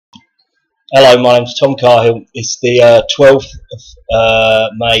Hello, my name's Tom Carhill. It's the 12th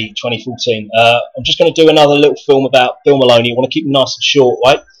of May 2014. I'm just going to do another little film about Bill Maloney. I want to keep it nice and short,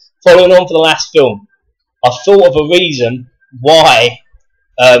 right? Following on for the last film, I thought of a reason why.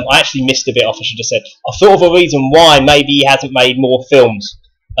 I actually missed a bit off, I should have said. I thought of a reason why maybe he hasn't made more films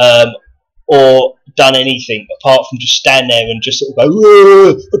or done anything apart from just stand there and just sort of go,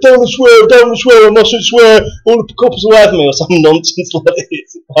 I don't want to swear, I mustn't swear, all the cops will have me, or some nonsense like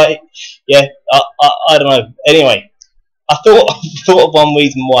this. Like, yeah, I don't know. Anyway, I thought of one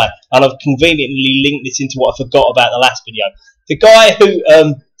reason why, and I've conveniently linked this into what I forgot about the last video. The guy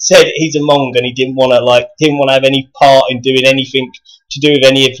who said he's a Mong and he didn't want to have any part in doing anything to do with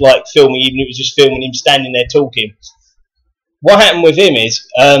any of filming, even if it was just filming him standing there talking. What happened with him is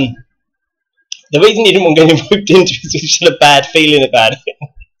the reason he didn't want to get roped into it is he had a bad feeling about it.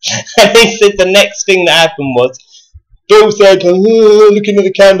 And he said the next thing that happened was Bill said, looking at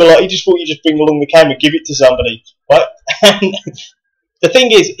the camera like he just thought you just bring along the camera, give it to somebody, right? And the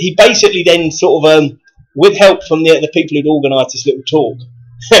thing is, he basically then sort of with help from the people who'd organised this little talk,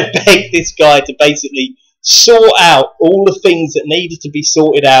 begged this guy to basically sort out all the things that needed to be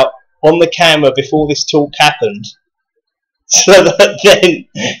sorted out on the camera before this talk happened, so that then,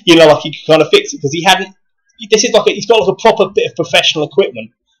 you know, like he could kind of fix it, because he hadn't. This is he's got like a proper bit of professional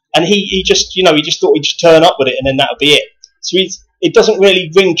equipment, and he just, you know, he just thought he'd just turn up with it and then that would be it. So it doesn't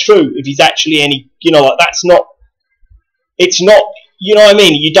really ring true if he's actually any, you know, like that's not. It's not. You know what I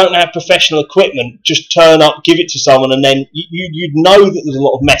mean? You don't have professional equipment, just turn up, give it to someone, and then you'd know that there's a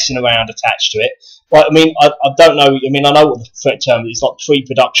lot of messing around attached to it. Like, I mean, I don't know. I mean, I know what the correct term is, like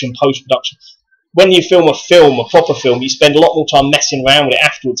pre-production, post-production. When you film a proper film, you spend a lot more time messing around with it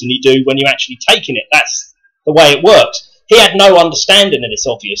afterwards than you do when you're actually taking it. That's the way it works. He had no understanding of this,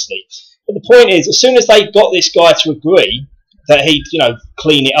 obviously. But the point is, as soon as they got this guy to agree that he'd, you know,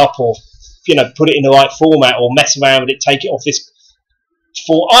 clean it up or, you know, put it in the right format or mess around with it, take it off this.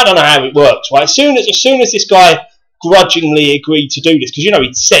 I don't know how it works, right? As soon as this guy grudgingly agreed to do this, because, you know,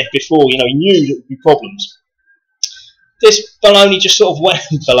 he'd said before, you know, he knew there would be problems. This Maloney just sort of went,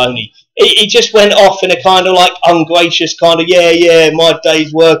 he just went off in a kind of like ungracious kind of, yeah, my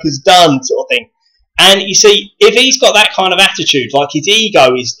day's work is done sort of thing. And you see, if he's got that kind of attitude, like his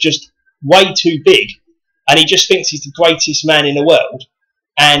ego is just way too big, and he just thinks he's the greatest man in the world,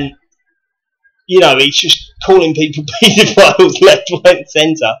 and, you know, he's just calling people paedophiles left, right and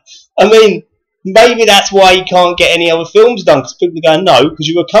centre. I mean, maybe that's why he can't get any other films done, because people are going, no, because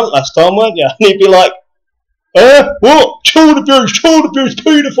you were a cunt last time, weren't you? And he'd be like, what? Child abuse,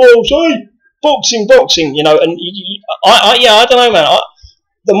 paedophiles, eh? Boxing, you know. And yeah, I don't know, man.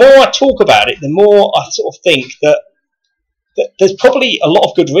 The more I talk about it, the more I sort of think that there's probably a lot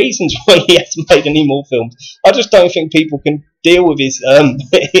of good reasons why he hasn't made any more films. I just don't think people can deal with his.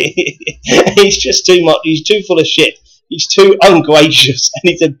 He's just too much. He's too full of shit. He's too ungracious,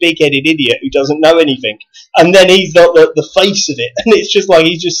 and he's a big-headed idiot who doesn't know anything. And then he's got the face of it, and it's just like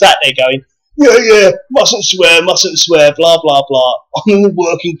he's just sat there going, yeah, mustn't swear, blah blah blah. I'm in the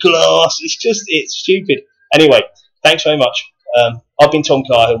working class. It's stupid. Anyway, thanks very much. I've been Tom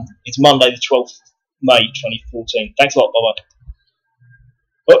Carhill. It's Monday the 12th of May 2014. Thanks a lot.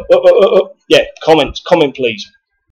 Bye bye. Yeah, comment please.